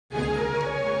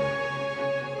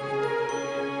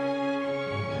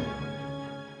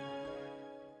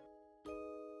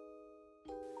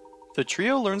The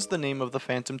trio learns the name of the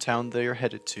phantom town they are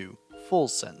headed to,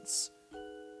 Folsense.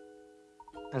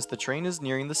 As the train is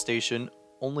nearing the station,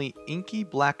 only inky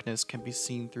blackness can be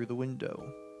seen through the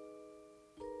window.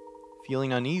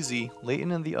 Feeling uneasy,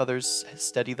 Layton and the others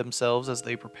steady themselves as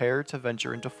they prepare to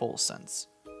venture into Folsense.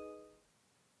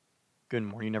 Good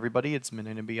morning, everybody. It's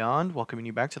Midnight and Beyond, welcoming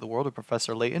you back to the world of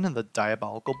Professor Layton and the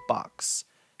Diabolical Box.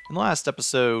 In the last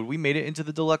episode, we made it into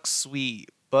the deluxe suite,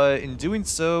 but in doing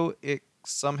so, it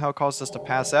somehow caused us to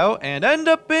pass out and end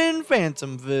up in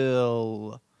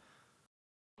Phantomville.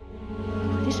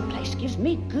 This place gives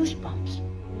me goosebumps.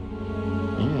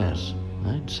 Yes,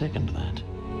 I'd second that.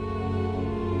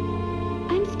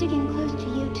 I'm sticking close to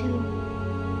you two.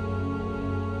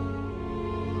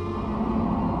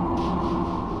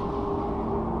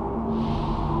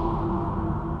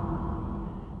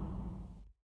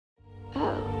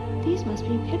 Oh, these must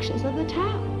be pictures of the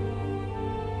town.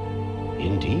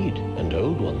 Indeed, and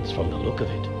old ones from the look of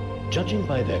it. Judging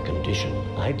by their condition,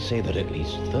 I'd say they're at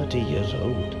least 30 years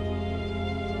old.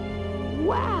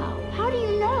 Wow, how do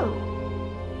you know?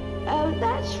 Oh,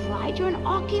 that's right, you're an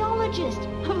archaeologist.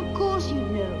 Of course you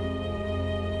know.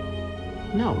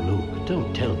 Now, Luke,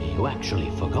 don't tell me you actually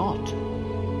forgot.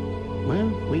 Well,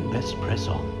 we'd best press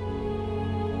on.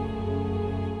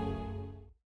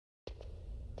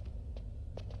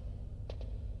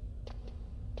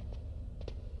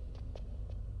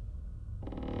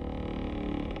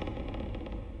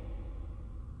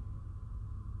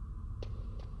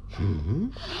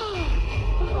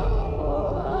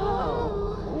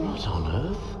 What on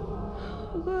earth?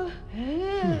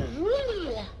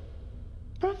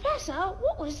 Professor,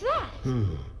 what was that?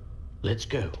 Let's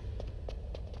go.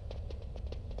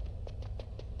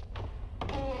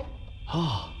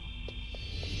 Oh.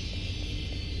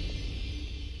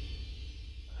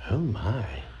 Oh my.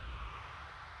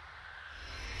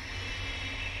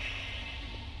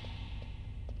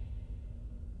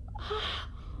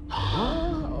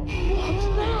 What's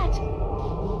that?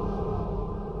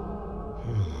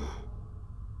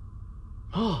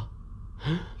 Oh.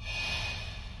 Huh?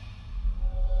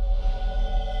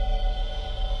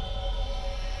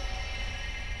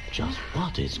 Just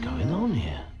what is going on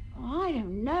here? I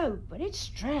don't know, but it's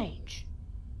strange.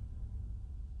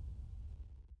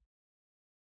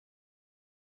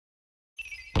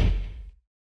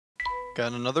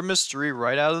 Got another mystery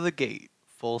right out of the gate,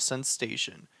 Folsense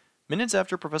Station. Minutes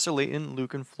after Professor Layton,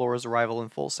 Luke, and Flora's arrival in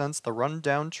Folsense, the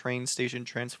run-down train station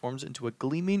transforms into a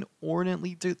gleaming,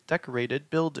 ornately decorated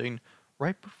building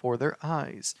right before their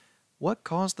eyes. What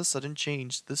caused the sudden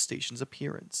change to the station's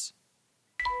appearance?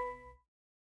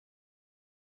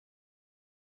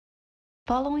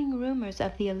 Following rumors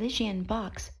of the Elysian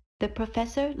box, the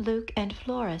Professor, Luke, and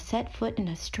Flora set foot in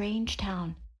a strange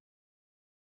town.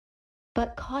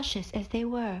 But cautious as they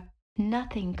were,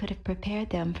 nothing could have prepared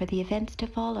them for the events to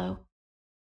follow.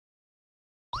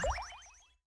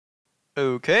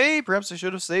 Okay, perhaps I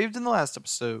should have saved in the last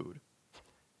episode.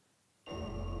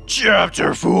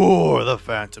 Chapter 4, The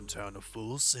Phantom Town of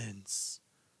Folsense.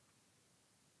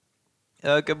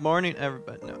 Good morning,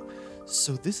 everybody. No.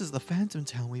 So this is the Phantom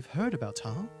Town we've heard about,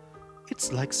 huh?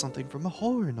 It's like something from a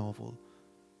horror novel.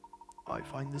 I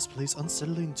find this place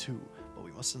unsettling too, but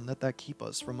we mustn't let that keep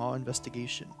us from our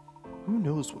investigation. Who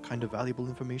knows what kind of valuable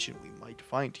information we might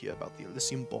find here about the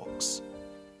Elysian box.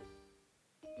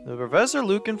 The Professor,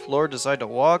 Luke, and Flora decide to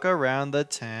walk around the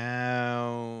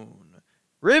town.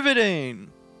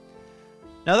 Riveting!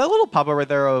 Now that little pop-up right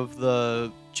there of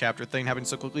the chapter thing happening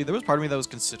so quickly, there was part of me that was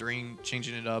considering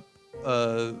changing it up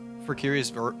for Curious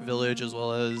Village as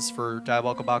well as for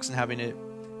Diabolical Box and having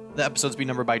the episodes be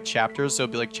numbered by chapters, so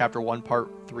it'd be like chapter 1, part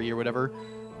 3 or whatever.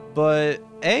 But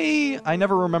I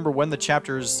never remember when the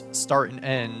chapters start and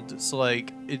end, so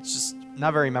like it's just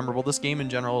not very memorable. This game in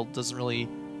general doesn't really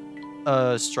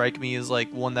strike me as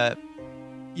like one that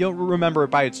you don't remember it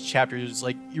by its chapters.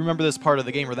 Like you remember this part of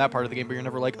the game or that part of the game, but you're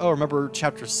never like, oh, remember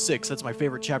chapter 6, that's my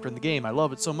favorite chapter in the game, I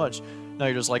love it so much. No,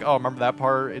 you're just like, oh, remember that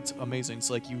part, it's amazing.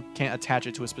 So like you can't attach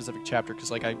it to a specific chapter because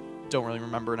like I don't really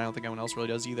remember, and I don't think anyone else really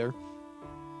does either.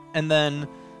 And then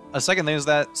a second thing is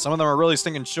that some of them are really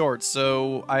stinking short,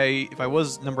 so if I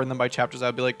was numbering them by chapters,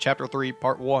 I'd be like chapter 3,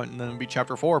 part 1, and then it'd be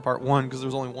chapter 4, part 1, because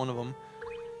there's only one of them.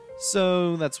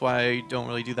 So that's why I don't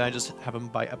really do that, I just have them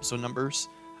by episode numbers.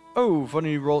 Oh,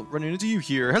 funny running into you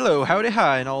here. Hello, howdy,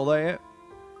 hi, and all that.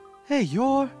 Hey,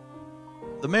 you're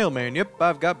the mailman. Yep,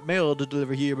 I've got mail to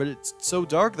deliver here, but it's so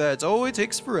dark that it always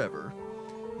takes forever.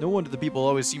 No wonder the people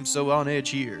always seem so on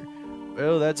edge here.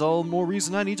 Well, that's all the more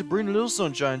reason I need to bring a little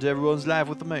sunshine to everyone's life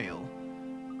with the mail.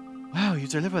 Wow, you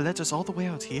deliver letters all the way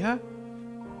out here?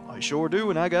 I sure do,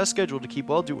 and I got a schedule to keep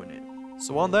while doing it.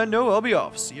 So on that note, I'll be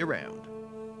off. See you around.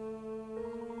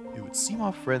 It would seem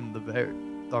our friend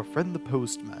the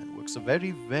postman works a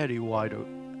very, very wide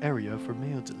area for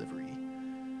mail delivery.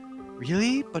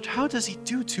 Really? But how does he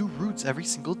do 2 routes every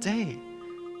single day?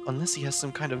 Unless he has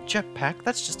some kind of jetpack,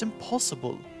 that's just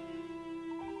impossible.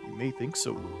 You may think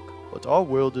so, Luke, but our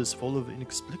world is full of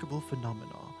inexplicable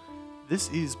phenomena.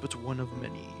 This is but one of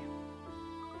many.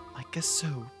 I guess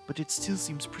so, but it still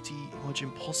seems pretty much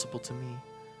impossible to me.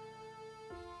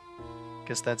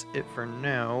 Guess that's it for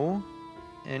now.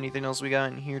 Anything else we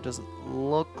got in here doesn't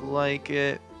look like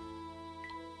it.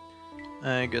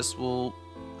 I guess I don't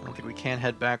think we can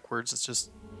head backwards, it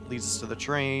just leads us to the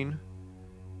train.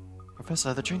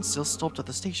 Professor, the train's still stopped at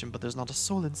the station, but there's not a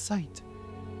soul in sight.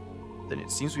 Then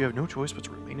it seems we have no choice but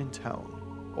to remain in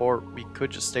town. Or we could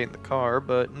just stay in the car,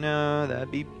 but no,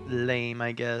 that'd be lame,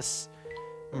 I guess.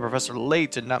 I'm Professor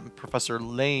Layton, not Professor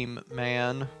Lame,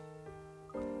 man.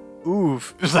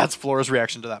 Oof, that's Flora's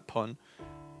reaction to that pun.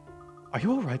 Are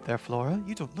you alright there, Flora?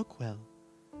 You don't look well.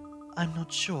 I'm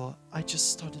not sure. I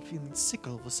just started feeling sick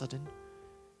all of a sudden.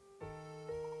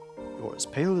 You're as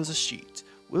pale as a sheet.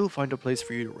 We'll find a place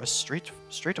for you to rest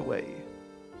straight away.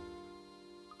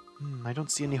 I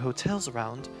don't see any hotels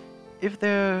around. If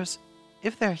there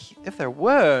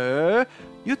were,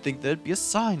 you'd think there'd be a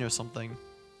sign or something.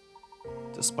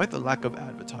 Despite the lack of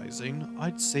advertising,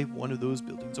 I'd say one of those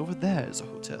buildings over there is a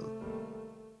hotel.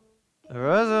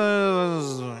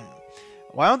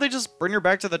 Why don't they just bring her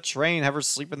back to the train, have her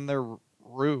sleep in their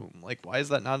room? Like, why is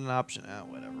that not an option?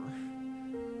 Whatever.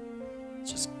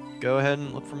 Let's just go ahead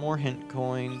and look for more hint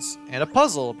coins. And a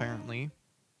puzzle, apparently.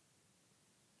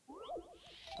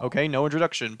 Okay, no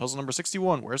introduction. Puzzle number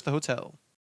 61. Where's the hotel?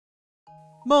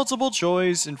 Multiple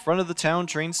choice. In front of the town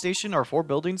train station are 4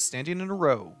 buildings standing in a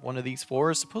row. One of these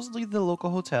 4 is supposedly the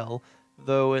local hotel,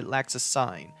 though it lacks a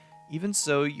sign. Even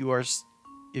so,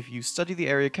 if you study the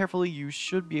area carefully, you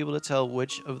should be able to tell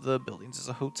which of the buildings is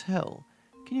a hotel.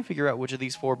 Can you figure out which of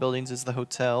these 4 buildings is the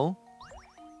hotel?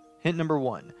 Hint number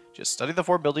 1. Just study the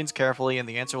 4 buildings carefully and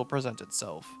the answer will present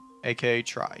itself. AKA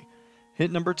try.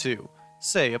 Hint number 2.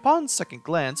 Say, upon second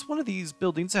glance, one of these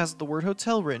buildings has the word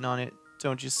hotel written on it.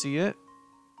 Don't you see it?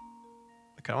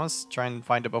 I kind of want to try and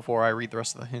find it before I read the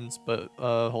rest of the hints, but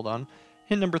hold on.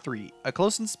 Hint number 3. A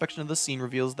close inspection of the scene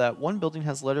reveals that one building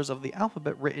has letters of the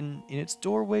alphabet written in its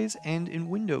doorways and in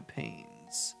window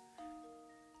panes.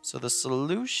 So the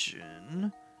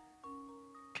solution...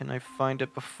 Can I find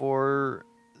it before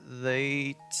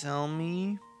they tell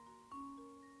me?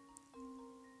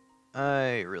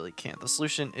 I really can't. The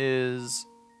solution is...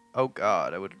 Oh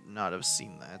god, I would not have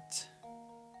seen that.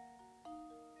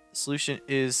 The solution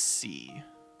is C.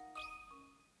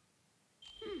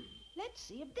 Let's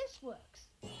see if this works.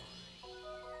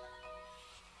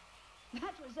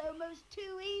 That was almost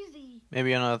too easy.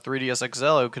 Maybe on a 3DS XL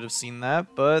I could have seen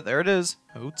that, but there it is.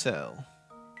 Hotel.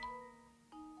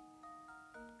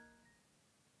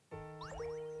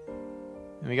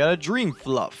 And we got a dream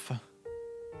fluff.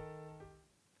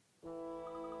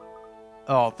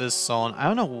 Oh, this song. I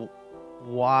don't know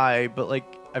why, but like,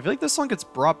 I feel like this song gets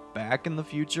brought back in the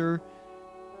future.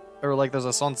 Or like there's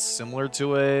a song similar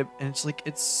to it. And it's like,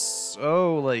 it's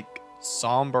so like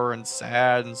somber and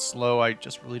sad and slow. I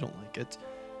just really don't like it.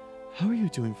 How are you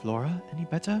doing, Flora? Any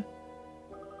better?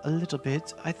 A little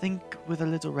bit. I think with a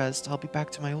little rest, I'll be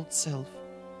back to my old self.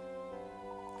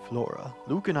 Flora,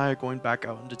 Luke and I are going back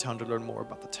out into town to learn more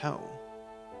about the town.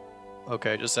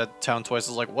 Okay, I just said town twice.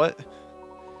 I was like, what?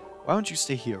 Why don't you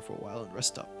stay here for a while and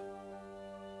rest up?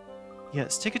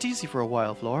 Yes, take it easy for a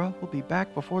while, Flora. We'll be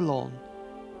back before long.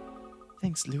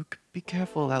 Thanks, Luke. Be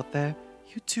careful out there.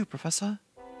 You too, Professor.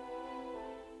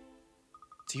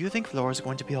 Do you think Flora's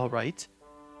going to be alright?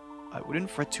 I wouldn't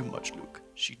fret too much, Luke.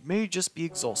 She may just be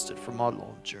exhausted from our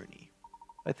long journey.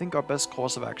 I think our best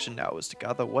course of action now is to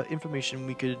gather what information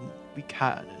we can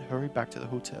and hurry back to the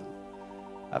hotel.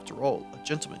 After all, a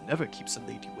gentleman never keeps a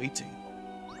lady waiting.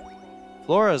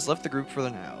 Flora has left the group for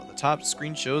now. The top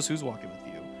screen shows who's walking with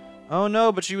you. Oh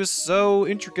no, but she was so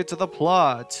intricate to the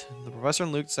plot. The professor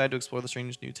and Luke decide to explore the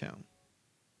strange new town.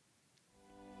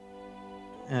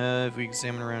 If we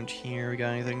examine around here, we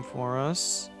got anything for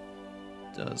us?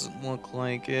 Doesn't look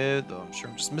like it, though I'm sure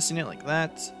I'm just missing it like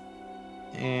that.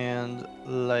 And,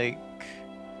 like,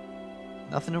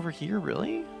 nothing over here,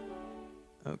 really?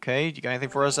 Okay, you got anything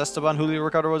for us, Esteban, Julio,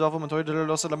 Ricardo, Rodolfo, Montoya, de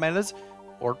los Alamedas?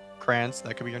 Or Krantz,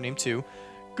 that could be your name too.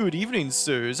 Good evening,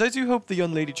 sirs. I do hope the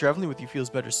young lady traveling with you feels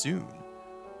better soon.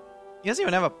 He doesn't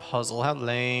even have a puzzle, how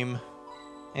lame.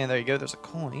 And there you go, there's a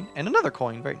coin. And another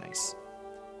coin, very nice.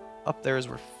 Up there is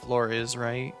where Flora is,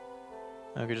 right?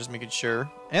 Okay, just making sure.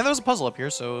 And there was a puzzle up here,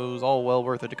 so it was all well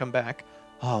worth it to come back.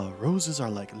 Ah, roses are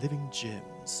like living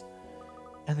gems.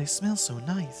 And they smell so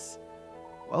nice.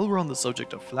 While we're on the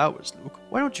subject of flowers, Luke,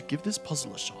 why don't you give this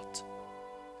puzzle a shot?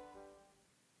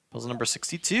 Puzzle number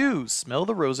 62. Smell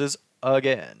the roses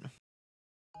again.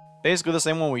 Basically the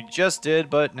same one we just did,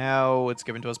 but now it's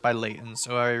given to us by Layton,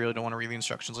 so I really don't want to read the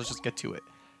instructions. Let's just get to it.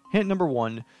 Hint number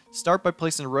 1. Start by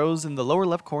placing a rose in the lower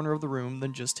left corner of the room,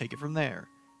 then just take it from there.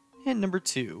 Hint number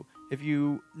 2. If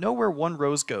you know where one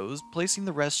rose goes, placing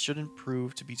the rest shouldn't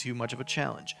prove to be too much of a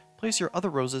challenge. Place your other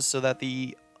roses so that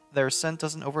their scent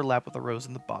doesn't overlap with the rose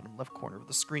in the bottom left corner of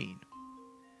the screen.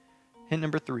 Hint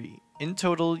number 3. In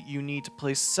total, you need to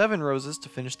place 7 roses to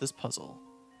finish this puzzle.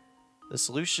 The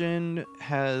solution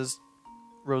has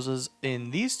roses in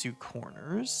these 2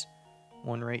 corners.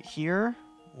 One right here,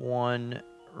 one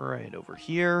right over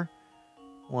here,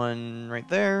 one right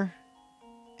there,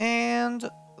 and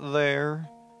there.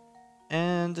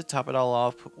 And to top it all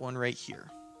off, put one right here.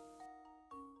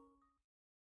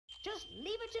 Just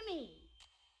leave it to me.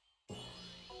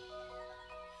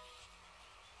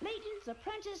 Layton's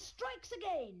apprentice strikes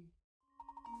again.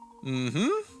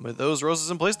 With those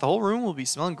roses in place, the whole room will be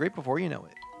smelling great before you know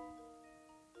it.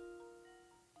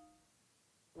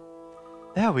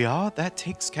 There we are, that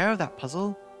takes care of that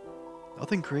puzzle.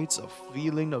 Nothing creates a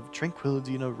feeling of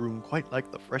tranquility in a room quite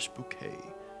like the fresh bouquet.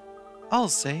 I'll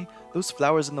say, those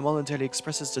flowers in the Momentarily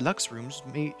Express's deluxe rooms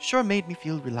sure made me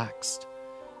feel relaxed.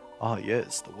 Ah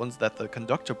yes, the ones that the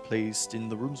conductor placed in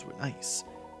the rooms were nice.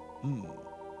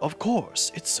 Of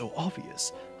course, it's so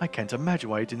obvious. I can't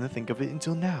imagine why I didn't think of it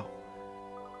until now.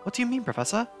 What do you mean,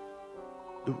 Professor?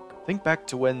 Luke, think back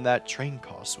to when that train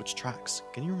car switched tracks.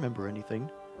 Can you remember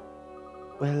anything?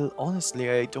 Well,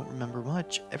 honestly, I don't remember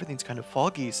much. Everything's kind of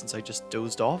foggy since I just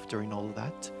dozed off during all of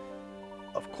that.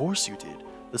 Of course you did.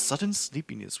 The sudden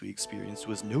sleepiness we experienced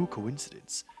was no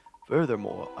coincidence.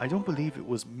 Furthermore, I don't believe it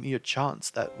was mere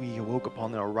chance that we awoke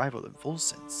upon our arrival in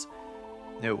Folsense.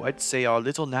 No, I'd say our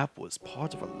little nap was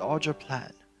part of a larger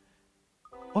plan.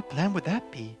 What plan would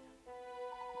that be?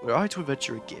 Were I to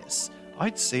venture a guess,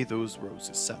 I'd say those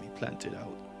roses Sammy planted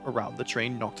out around the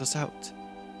train knocked us out.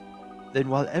 Then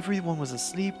while everyone was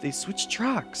asleep, they switched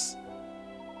tracks.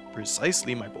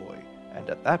 Precisely, my boy, and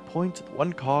at that point,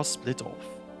 one car split off.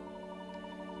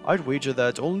 I'd wager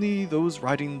that only those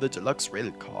riding the deluxe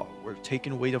rail car were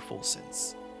taken away to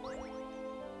Folsense.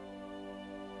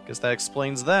 Guess that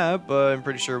explains that, but I'm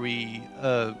pretty sure we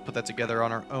put that together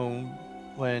on our own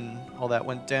when all that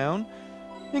went down.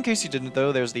 In case you didn't,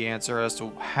 though, there's the answer as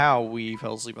to how we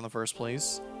fell asleep in the first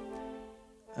place.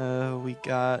 We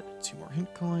got 2 more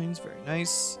hint coins, very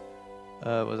nice.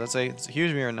 What does that say? It's a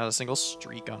huge mirror, not a single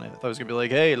streak on it. I thought it was gonna be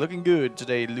like, hey, looking good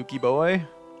today, Lukey boy.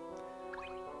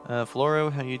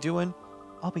 Flora, how you doing?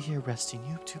 I'll be here resting.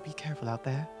 You two be careful out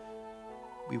there.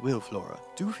 We will, Flora.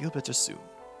 Do feel better soon.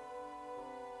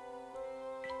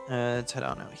 Let's head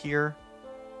on out here.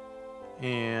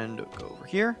 And go over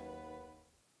here.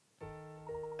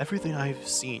 Everything I've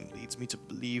seen leads me to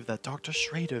believe that Dr.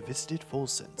 Schrader visited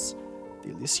Folsense.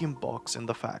 The Elysium box and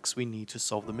the facts we need to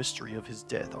solve the mystery of his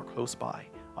death are close by.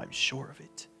 I'm sure of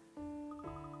it.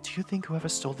 Do you think whoever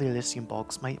stole the Elysium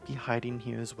box might be hiding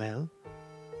here as well?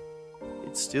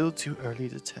 It's still too early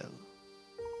to tell.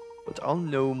 But I'll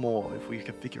know more if we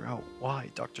can figure out why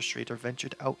Dr. Schrader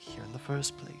ventured out here in the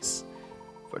first place.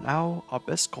 For now, our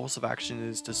best course of action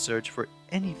is to search for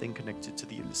anything connected to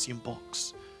the Elysium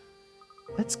box.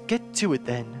 Let's get to it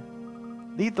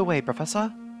then. Lead the way,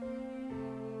 Professor.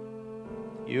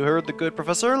 You heard the good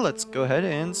professor. Let's go ahead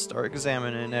and start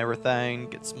examining everything.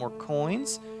 Get some more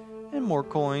coins. And more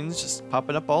coins just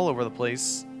popping up all over the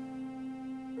place.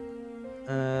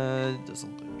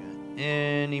 Doesn't look like we got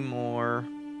any more.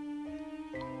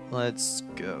 Let's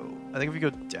go. I think if we go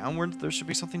downwards, there should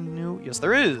be something new. Yes,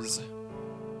 there is.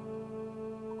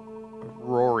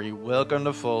 Rory, welcome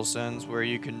to Folsense, where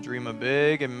you can dream a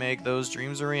big and make those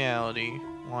dreams a reality.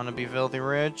 Want to be filthy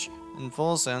rich? In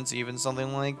Folsense, even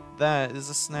something like that is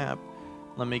a snap.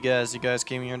 Let me guess, you guys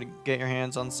came here to get your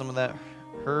hands on some of that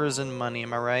Herzen money,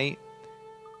 am I right?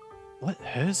 What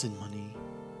Herzen money?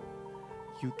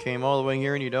 You came all the way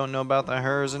here and you don't know about the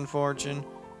Herzen fortune?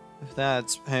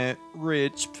 That's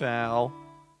rich, pal.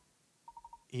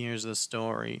 Here's the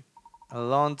story. A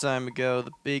long time ago,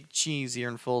 the big cheese here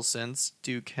in Folsense,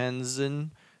 Duke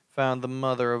Henzen, found the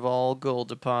mother of all gold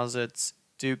deposits.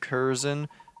 Duke Herzen,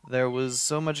 there was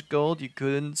so much gold you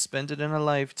couldn't spend it in a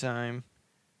lifetime.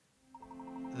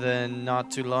 Then,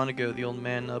 not too long ago, the old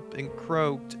man up and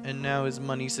croaked, and now his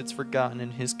money sits forgotten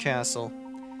in his castle.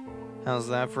 How's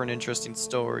that for an interesting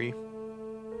story?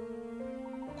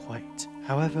 Quite.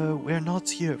 However, we're not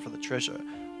here for the treasure.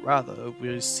 Rather,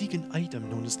 we seek an item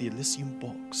known as the Elysium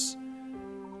Box.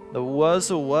 The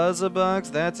Wuzza box?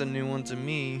 That's a new one to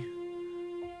me.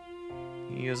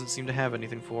 He doesn't seem to have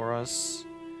anything for us.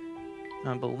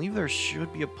 I believe there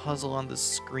should be a puzzle on the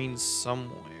screen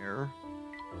somewhere.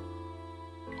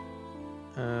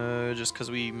 Just because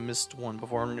we missed one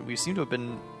before, and we seem to have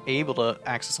been able to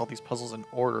access all these puzzles in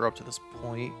order up to this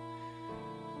point.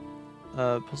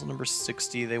 Puzzle number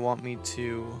 60, they want me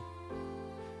to...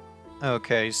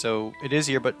 Okay, so it is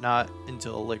here, but not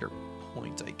until a later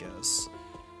point, I guess.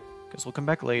 Guess we'll come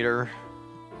back later.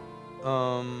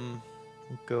 We'll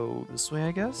go this way,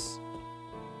 I guess?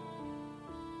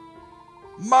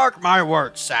 Mark my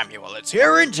words, Samuel, it's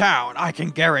here in town, I can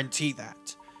guarantee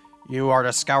that. You are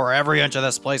to scour every inch of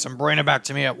this place and bring it back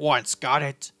to me at once, got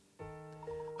it?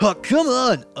 Oh, come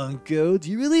on, Uncle.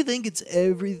 Do you really think it's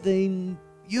everything...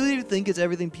 You really think it's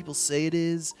everything people say it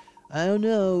is? I don't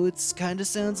know, it kinda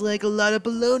sounds like a lot of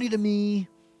baloney to me.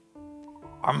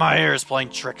 Are my ears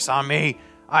playing tricks on me?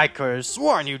 I could have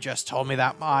sworn you just told me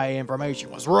that my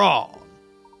information was wrong.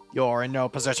 You're in no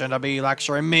position to be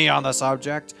lecturing me on the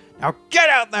subject. Now get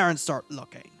out there and start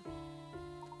looking.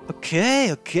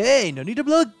 Okay, no need to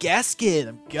blow a gasket,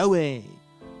 I'm going.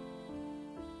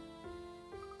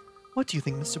 What do you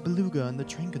think Mr. Beluga and the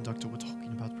train conductor were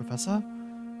talking about, Professor?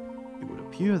 It would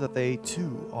appear that they,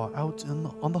 too, are out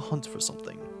on the hunt for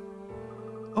something.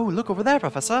 Oh, look over there,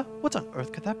 Professor! What on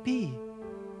earth could that be?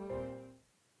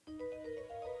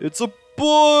 It's a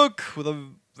book with a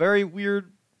very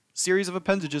weird series of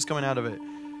appendages coming out of it.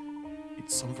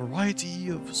 It's some variety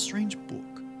of a strange book.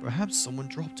 Perhaps someone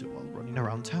dropped it while running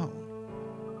around town.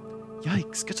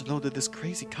 Yikes, get a load of this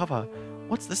crazy cover.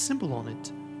 What's the symbol on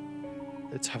it?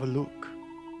 Let's have a look.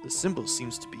 The symbol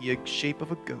seems to be a shape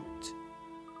of a goat.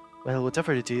 Well,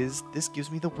 whatever it is, this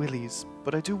gives me the willies,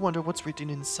 but I do wonder what's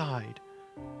written inside.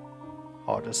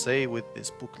 Hard to say with this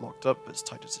book locked up as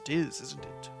tight as it is, isn't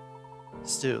it?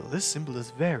 Still, this symbol is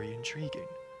very intriguing.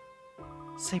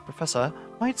 Say, Professor,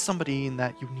 might somebody in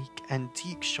that unique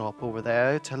antique shop over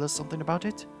there tell us something about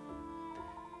it?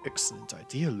 Excellent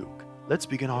idea, Luke. Let's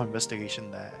begin our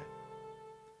investigation there.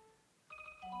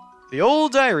 The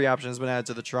old diary option has been added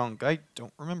to the trunk. I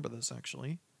don't remember this,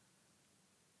 actually.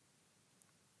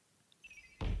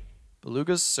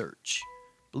 Beluga's search.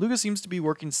 Beluga seems to be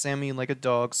working Sammy like a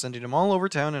dog, sending him all over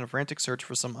town in a frantic search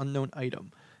for some unknown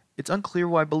item. It's unclear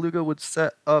why Beluga would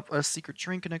set up a secret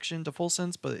train connection to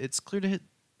Folsense, but it's clear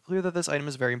that this item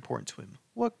is very important to him.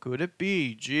 What could it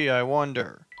be? Gee, I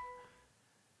wonder.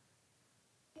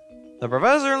 The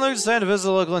professor and Luke decided to visit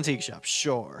the local antique shop.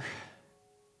 Sure.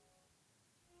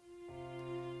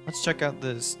 Let's check out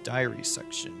this diary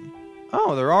section.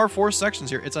 Oh, there are 4 sections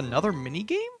here. It's another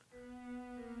minigame?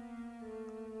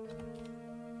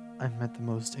 I met the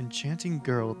most enchanting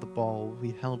girl at the ball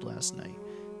we held last night.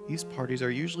 These parties are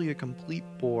usually a complete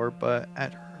bore, but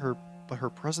her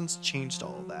presence changed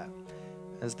all of that.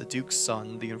 As the Duke's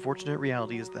son, the unfortunate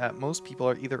reality is that most people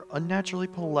are either unnaturally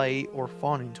polite or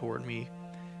fawning toward me.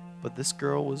 But this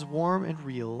girl was warm and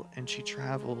real, and she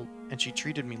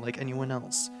treated me like anyone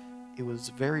else. It was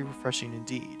very refreshing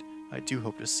indeed. I do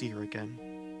hope to see her again.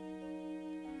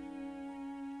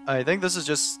 I think this is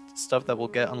just stuff that will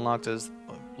get unlocked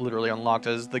literally unlocked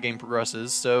as the game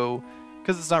progresses, so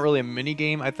because it's not really a mini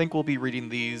game, I think we'll be reading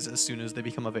these as soon as they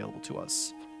become available to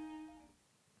us.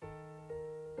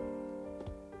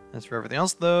 As for everything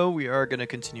else, though, we are going to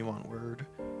continue onward,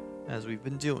 as we've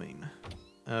been doing.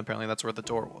 Apparently that's where the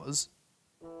door was.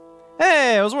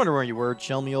 Hey, I was wondering where you were,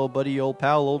 Chumley, old buddy, old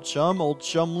pal, old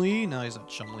Chumley. No, he's not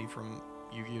Chumley from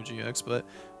Yu-Gi-Oh! GX, but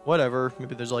whatever.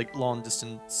 Maybe there's like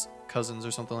long-distance cousins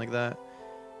or something like that.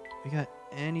 We got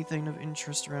anything of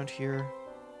interest around here?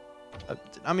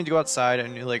 I mean to go outside,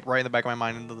 and like right in the back of my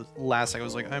mind, the last second I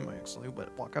was like, I might actually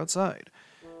walk outside.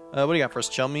 What do you got for us,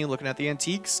 Chumley? Looking at the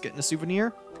antiques, getting a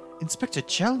souvenir? Inspector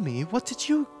Chelmy,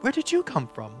 where did you come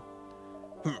from?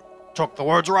 Took the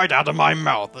words right out of my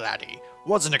mouth, laddie.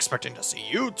 Wasn't expecting to see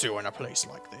you two in a place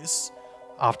like this.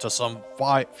 After some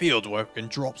field work in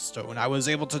Dropstone, I was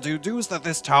able to deduce that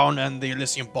this town and the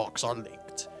Elysium Box are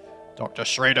linked. Dr.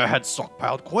 Schrader had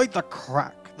stockpiled quite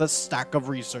the stack of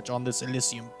research on this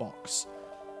Elysium Box.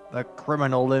 The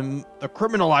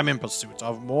criminal I'm in pursuit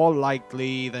of more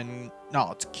likely than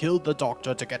not killed the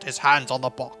doctor to get his hands on the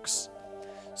box.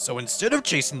 So instead of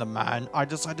chasing the man, I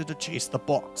decided to chase the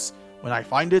box. When I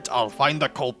find it, I'll find the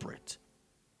culprit.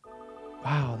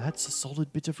 Wow, that's a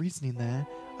solid bit of reasoning there.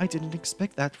 I didn't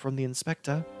expect that from the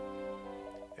inspector.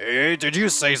 Hey, did you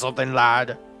say something,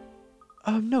 lad?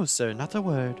 No, sir, not a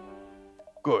word.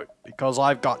 Good, because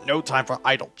I've got no time for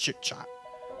idle chit-chat.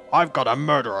 I've got a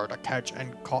murderer to catch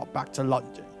and caught back to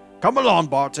London. Come along,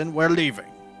 Barton, we're leaving.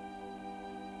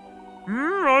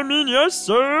 I mean, yes,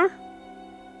 sir.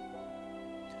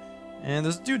 And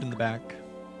there's a dude in the back.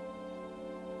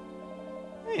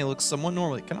 Hey, he looks somewhat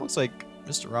normal. It kind of looks like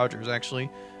Mr. Rogers, actually.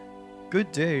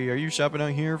 Good day. Are you shopping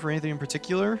out here for anything in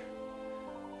particular?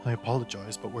 I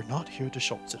apologize, but we're not here to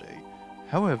shop today.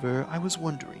 However, I was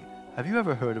wondering, have you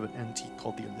ever heard of an antique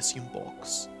called the Elysium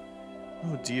box?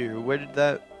 Oh dear, where did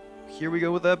that... Here we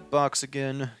go with that box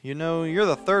again. You know, you're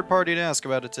the third party to ask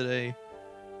about it today.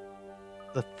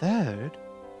 The third?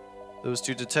 Those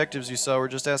two detectives you saw were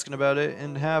just asking about it,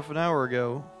 and half an hour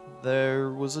ago,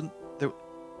 there was a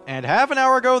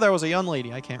young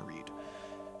lady. I can't read.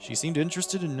 She seemed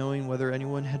interested in knowing whether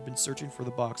anyone had been searching for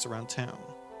the box around town.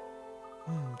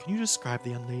 Can you describe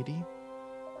the young lady?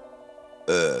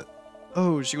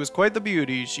 Oh, she was quite the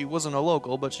beauty. She wasn't a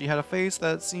local, but she had a face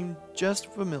that seemed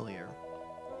just familiar.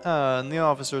 And the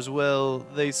officers, well,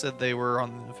 they said they were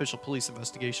on an official police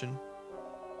investigation.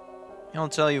 I'll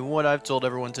tell you what I've told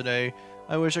everyone today.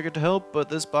 I wish I could help, but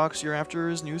this box you're after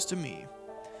is news to me.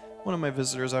 One of my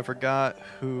visitors, I forgot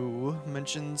who,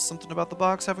 mentioned something about the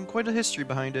box having quite a history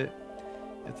behind it.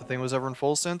 If the thing was ever in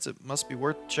Folsense, it must be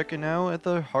worth checking out at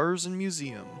the Harzen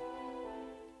Museum.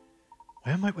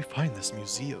 Where might we find this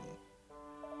museum?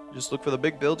 Just look for the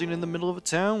big building in the middle of a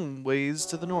town, ways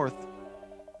to the north.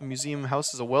 The museum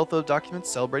houses a wealth of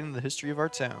documents celebrating the history of our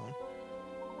town.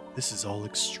 This is all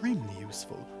extremely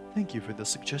useful. Thank you for the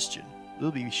suggestion.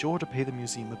 We'll be sure to pay the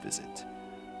museum a visit.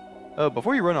 Oh,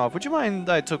 before you run off, would you mind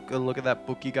I took a look at that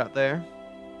book you got there?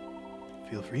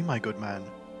 Feel free, my good man.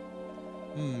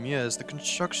 Yes, the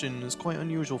construction is quite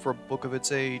unusual for a book of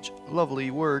its age.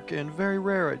 Lovely work, and very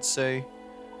rare, I'd say.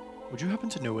 Would you happen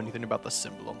to know anything about the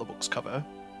symbol on the book's cover?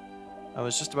 I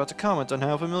was just about to comment on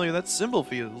how familiar that symbol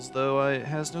feels, though it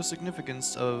has no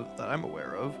significance that I'm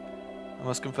aware of. I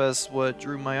must confess what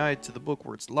drew my eye to the book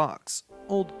were its locks.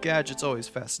 Old gadgets always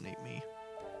fascinate me.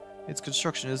 Its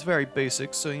construction is very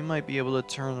basic, so you might be able to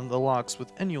turn the locks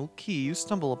with any old key you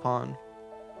stumble upon.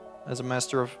 As a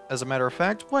matter of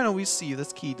fact, why don't we see if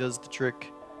this key does the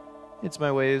trick? It's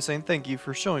my way of saying thank you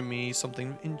for showing me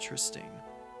something interesting.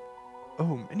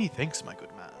 Oh, many thanks, my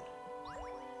good man.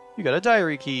 You got a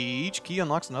diary key. Each key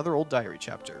unlocks another old diary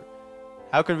chapter.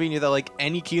 How convenient that, like,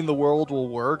 any key in the world will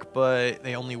work, but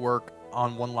they only work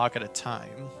on one lock at a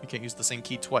time. You can't use the same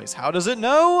key twice. How does it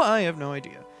know? I have no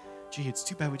idea. Gee, it's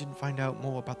too bad we didn't find out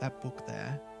more about that book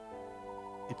there.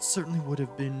 It certainly would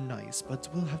have been nice, but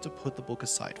we'll have to put the book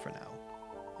aside for now.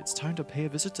 It's time to pay a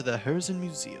visit to the Harzen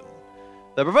Museum.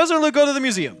 The professor will go to the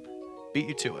museum. Beat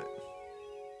you to it.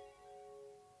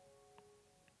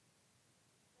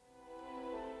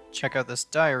 Check out this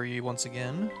diary once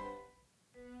again.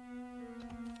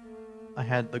 I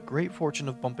had the great fortune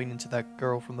of bumping into that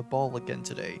girl from the ball again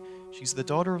today. She's the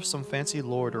daughter of some fancy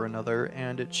lord or another,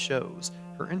 and it shows.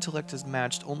 Her intellect is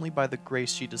matched only by the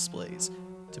grace she displays.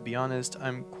 To be honest,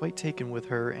 I'm quite taken with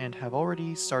her and have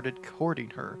already started courting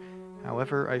her.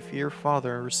 However, I fear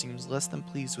father seems less than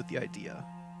pleased with the idea.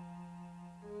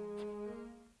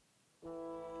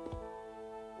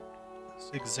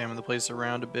 Let's examine the place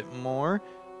around a bit more.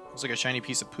 Looks like a shiny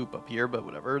piece of poop up here, but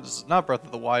whatever. This is not Breath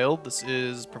of the Wild. This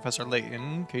is Professor Layton,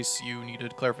 in case you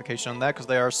needed clarification on that, because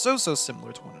they are so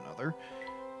similar to one another.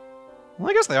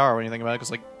 Well, I guess they are when you think about it, because,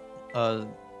 like,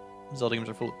 Zelda games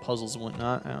are full of puzzles and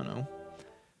whatnot. I don't know.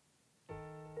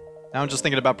 Now I'm just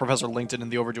thinking about Professor Layton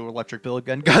and the overdue electric bill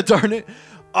again. God darn it.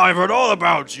 I've heard all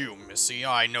about you, Missy.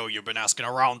 I know you've been asking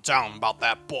around town about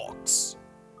that box.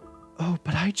 Oh,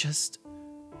 but I just...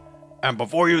 And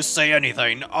before you say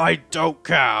anything, I don't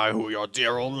care who your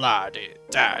dear old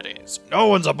dad is. No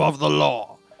one's above the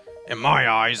law. In my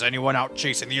eyes, anyone out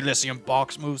chasing the Elysium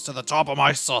box moves to the top of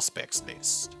my suspects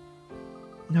list.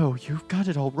 No, you've got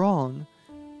it all wrong.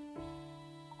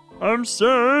 I'm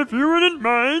sorry, if you wouldn't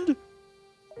mind.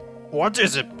 What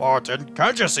is it, Barton?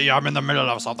 Can't you see I'm in the middle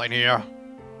of something here?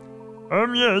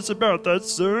 Yes, about that,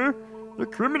 sir. The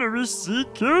criminal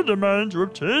receipt killed a man to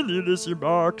obtain the Elysium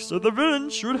box, so the villain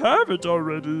should have it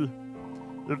already.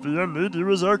 If the young lady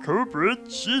was our culprit,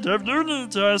 she'd have no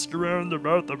need to ask around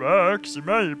about the box, in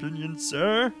my opinion,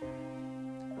 sir.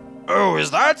 Oh,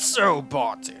 is that so,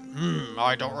 Barton?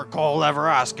 I don't recall ever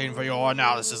asking for your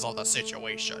analysis of the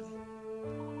situation.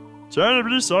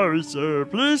 Terribly sorry, sir.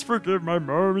 Please forgive my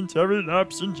momentary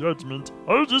lapse in judgment.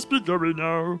 I'll just be going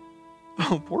now.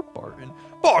 Oh, poor Barton.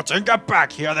 Barton, get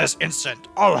back here this instant.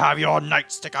 I'll have your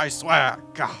nightstick, I swear.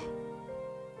 Gah.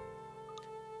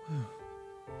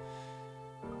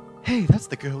 Hey, that's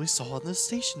the girl we saw on the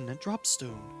station at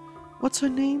Dropstone. What's her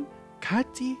name?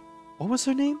 Katie? What was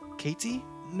her name? Katie?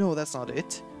 no, that's not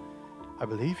it. I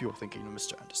believe you're thinking of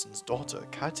Mr. Anderson's daughter,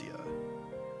 Katia.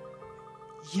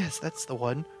 Yes, that's the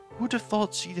one. Who'd have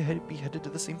thought she'd be headed to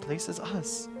the same place as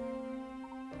us?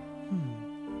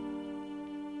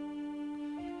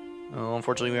 Well,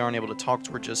 unfortunately, we aren't able to talk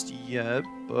to her just yet,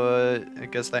 but I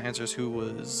guess that answers who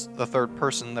was the third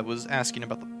person that was asking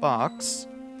about the box.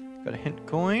 Got a hint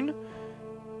coin,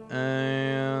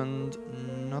 and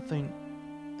nothing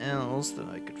else that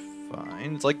I could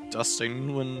find. It's like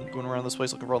dusting when going around this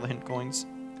place looking for all the hint coins.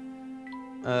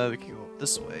 We can go up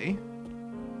this way.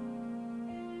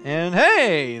 And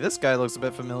hey, this guy looks a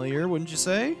bit familiar, wouldn't you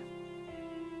say?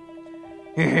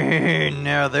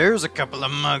 Now there's a couple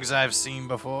of mugs I've seen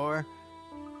before.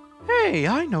 Hey,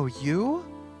 I know you.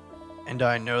 And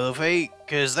I know the fate,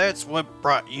 'cause that's what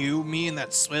brought you, me, and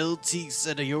that swell tea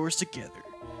set of yours together.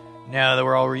 Now that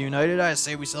we're all reunited, I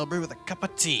say we celebrate with a cup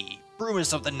of tea. Brew me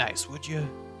something nice, would you?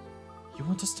 You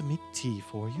want us to make tea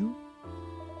for you?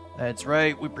 That's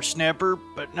right, whippersnapper,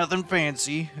 but nothing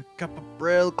fancy. A cup of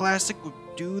Braille Classic would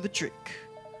do the trick.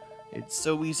 It's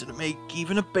so easy to make,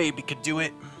 even a baby could do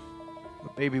it. A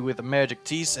baby with a magic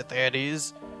tea set, that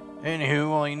is. Anywho,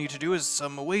 all you need to do is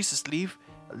some oasis leaf,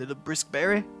 a little brisk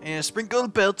berry, and a sprinkle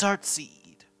of bell tart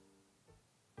seed.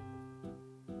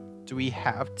 Do we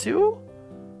have to?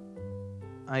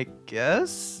 I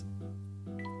guess?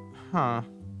 Huh.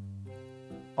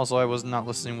 Also, I was not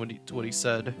listening to what he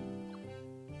said.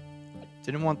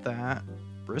 Didn't want that.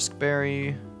 Brisk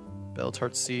berry, bell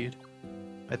tart seed.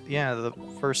 Yeah, the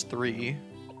first three.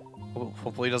 Well,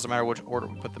 hopefully it doesn't matter which order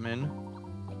we put them in.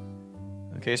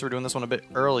 Okay, so we're doing this one a bit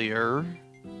earlier.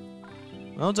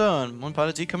 Well done. One pot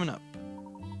of tea coming up.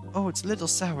 Oh, it's a little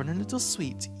sour and a little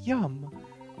sweet. Yum.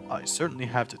 I certainly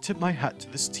have to tip my hat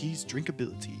to this tea's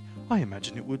drinkability. I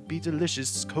imagine it would be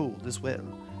delicious cold as well.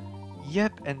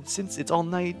 Yep, and since it's all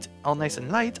nice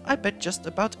and light, I bet just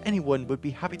about anyone would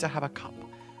be happy to have a cup.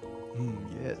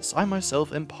 Yes, I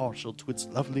myself am partial to its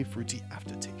lovely fruity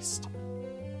aftertaste.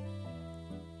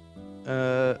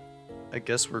 I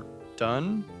guess we're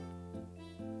done?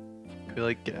 Can we,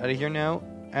 like, get out of here now?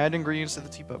 Add ingredients to the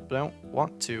teapot, but I don't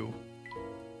want to.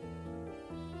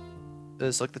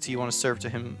 Select the tea you want to serve to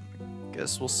him.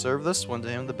 Guess we'll serve this one to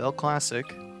him, the Bell Classic.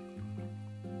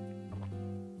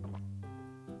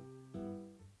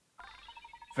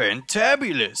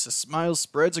 Fantabulous! A smile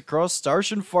spreads across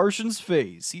Starshin Farshin's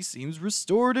face. He seems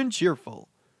restored and cheerful.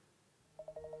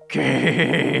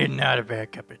 Not a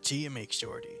bad cup of tea, make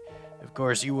shorty. Of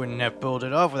course, you wouldn't have pulled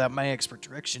it off without my expert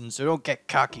direction, so don't get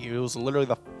cocky. It was literally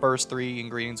the first 3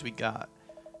 ingredients we got,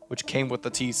 which came with the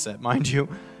tea set, mind you.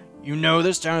 You know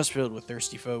this town is filled with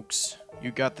thirsty folks. You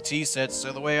got the tea set,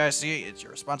 so the way I see it, it's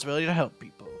your responsibility to help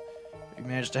people. If you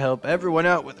manage to help everyone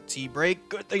out with a tea break,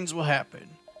 good things will happen.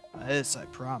 This I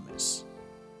promise.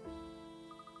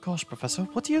 Gosh, Professor,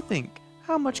 what do you think?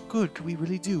 How much good could we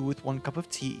really do with 1 cup of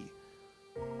tea?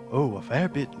 Oh, a fair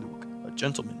bit, Luke. A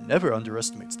gentleman never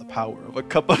underestimates the power of a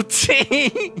cup of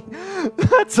tea.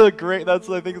 That's I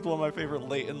think it's one of my favorite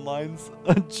Layton lines.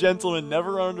 A gentleman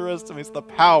never underestimates the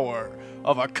power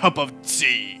of a cup of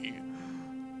tea.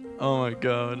 Oh my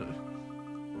god.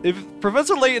 If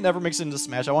Professor Layton ever makes it into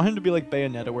Smash, I want him to be like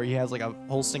Bayonetta, where he has like a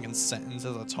whole stinking sentence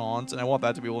as a taunt, and I want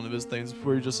that to be one of his things,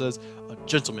 where he just says, a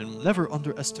gentleman never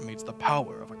underestimates the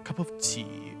power of a cup of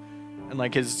tea. And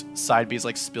like his side B is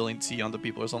like spilling tea onto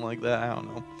people or something like that, I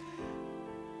don't know.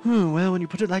 Well, when you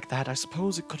put it like that, I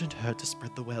suppose it couldn't hurt to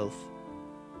spread the wealth.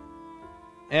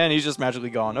 And he's just magically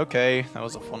gone. Okay, that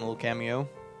was a fun little cameo.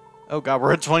 Oh god,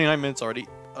 we're at 29 minutes already.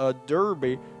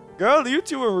 Derby. God, you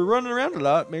two are running around a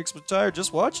lot. Makes me tired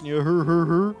just watching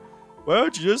you. Why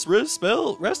don't you just rest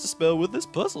a spell with this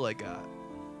puzzle I got?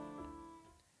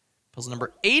 Puzzle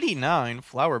number 89,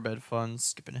 Flower Bed Fun.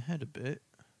 Skipping ahead a bit.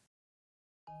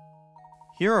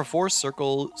 Here are 4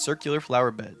 circular flower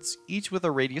beds, each with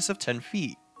a radius of 10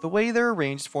 feet. The way they're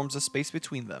arranged forms a space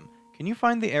between them. Can you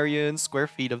find the area in square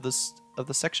feet of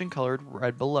the section colored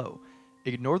red below?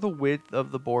 Ignore the width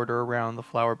of the border around the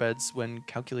flower beds when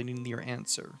calculating your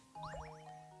answer.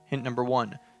 Hint number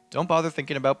 1. Don't bother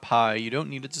thinking about pi. You don't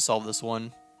need it to solve this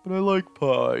one. But I like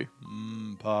pi.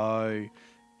 Pi.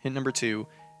 Hint number 2.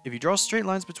 If you draw straight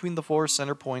lines between the 4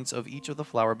 center points of each of the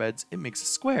flower beds, it makes a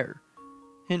square.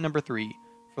 Hint number 3.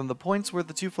 From the points where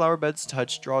the 2 flower beds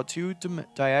touch, draw 2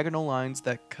 diagonal lines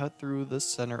that cut through the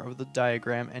center of the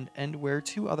diagram and end where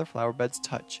 2 other flower beds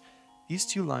touch. These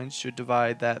 2 lines should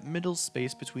divide that middle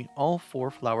space between all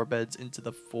 4 flower beds into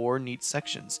the 4 neat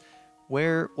sections.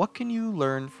 What can you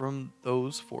learn from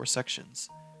those 4 sections?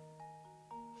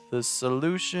 The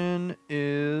solution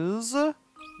is...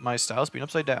 My style's being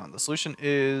upside down. The solution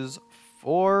is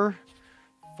 4,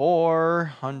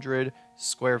 400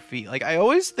 square feet. Like, I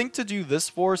always think to do this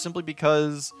for simply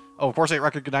because... Oh, of course it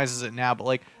recognizes it now, but,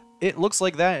 like, it looks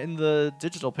like that in the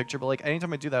digital picture, but, like,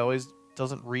 anytime I do that, it always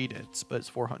doesn't read it, but it's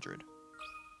 400.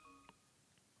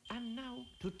 And now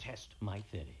to test my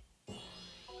theory. Would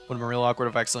have been real awkward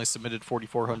if I accidentally submitted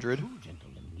 4,400. True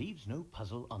gentleman leaves no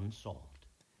puzzle unsolved.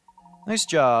 Nice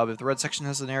job. If the red section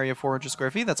has an area of 400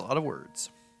 square feet, that's a lot of words.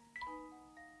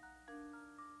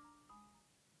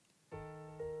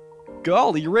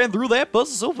 Golly, you ran through that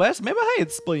puzzle so fast, man, my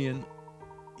head's spinning.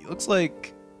 It looks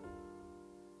like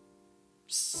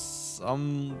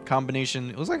some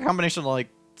combination. It looks like a combination of like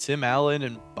Tim Allen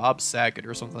and Bob Saget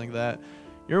or something like that.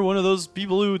 You're one of those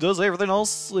people who does everything all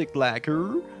slick like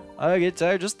her. I get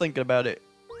tired just thinking about it.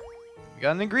 We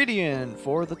got an ingredient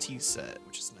for the tea set,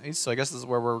 which is nice. So I guess this is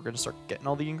where we're going to start getting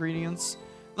all the ingredients.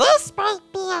 This might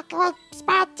be a good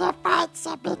spot to find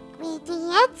some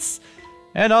ingredients.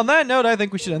 And on that note, I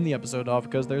think we should end the episode off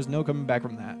because there's no coming back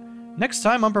from that. Next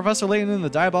time on Professor Layton in the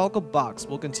Diabolical Box,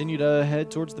 we'll continue to head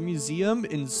towards the museum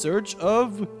in search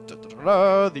of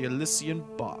the Elysian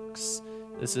Box.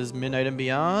 This is Midnight and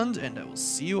Beyond, and I will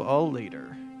see you all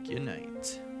later. Good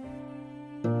night.